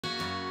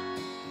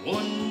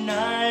One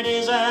night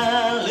as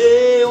I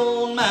lay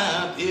on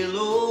my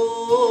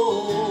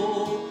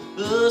pillow,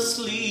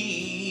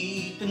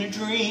 asleep in a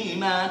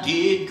dream, I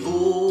did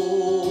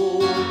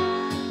go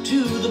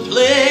to the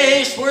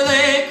place where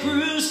they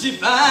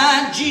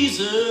crucified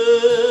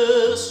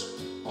Jesus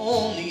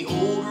on the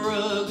old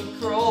rugged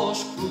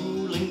cross,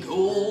 cruel and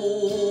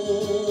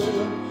cold.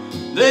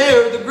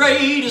 There the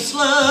greatest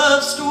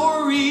love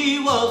story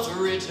was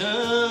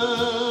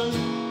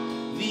written.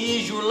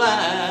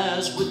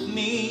 Visualize with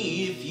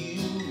me if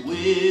you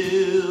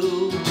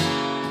will.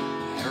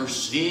 Our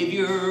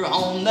Savior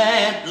on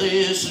that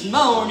blessed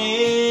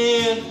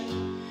morning,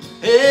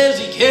 as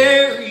he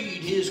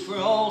carried his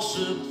cross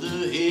up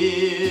the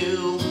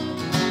hill.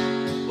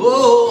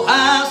 Oh,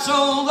 I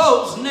saw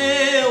those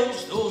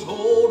nails, those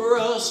old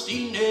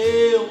rusty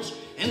nails,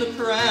 and the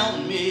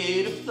crown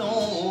made of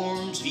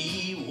thorns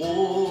he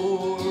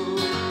wore.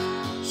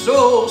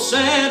 So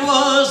sad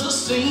was the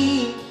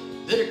scene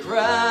that I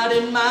cried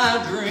in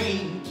my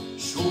dream,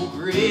 so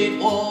great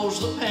was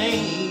the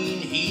pain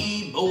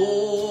he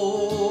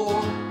bore.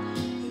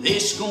 They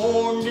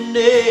scorned and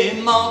they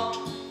mocked,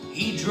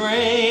 he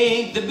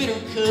drank the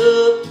bitter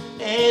cup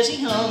as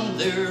he hung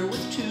there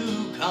with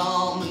two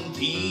common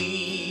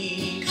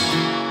thieves.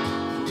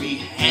 For he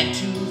had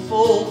to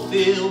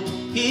fulfill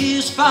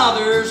his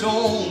Father's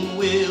own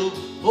will.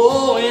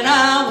 Oh, and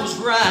I was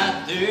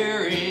right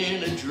there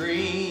in a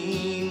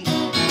dream.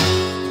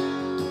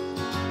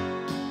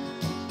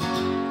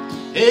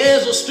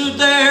 As I stood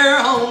there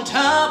on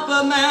top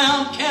of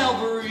Mount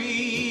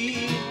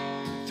Calvary,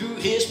 through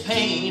his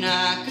pain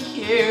I could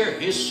hear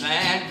his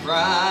sad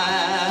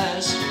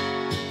cries.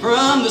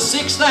 From the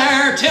 6th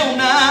hour till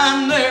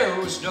 9 there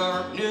was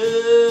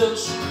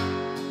darkness.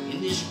 In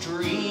this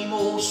dream,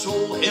 oh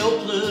so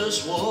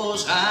helpless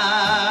was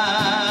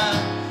I.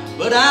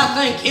 But I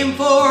thank him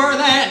for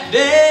that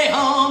day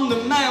on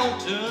the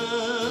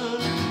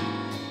mountain,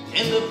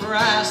 and the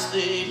price that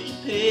he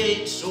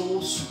paid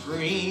so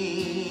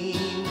supreme.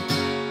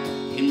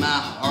 In my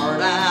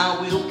heart I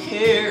will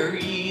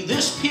carry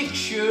this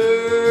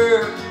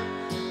picture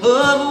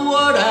of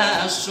what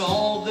I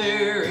saw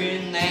there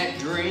in that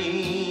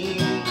dream.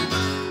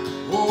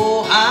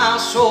 Oh, I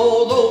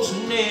saw those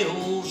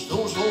nails,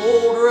 those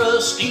old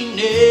rusty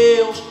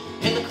nails,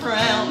 and the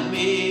crown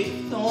made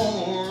of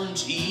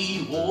thorns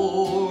he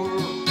wore.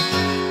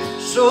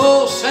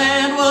 So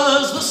sad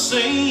was the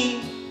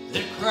scene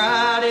that I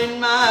cried in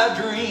my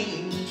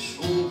dream,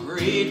 so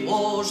great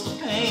was the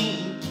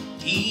pain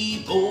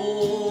he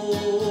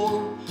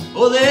bore.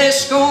 Oh, they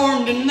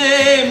scorned and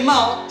they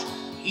mocked,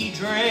 he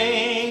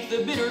drank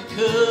the bitter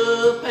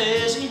cup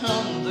as he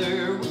hung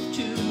there with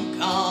two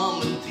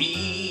common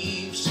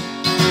thieves.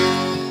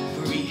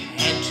 For he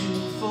had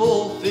to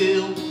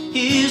fulfill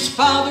his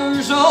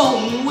Father's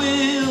own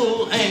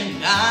will,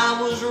 and I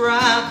was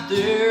right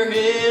there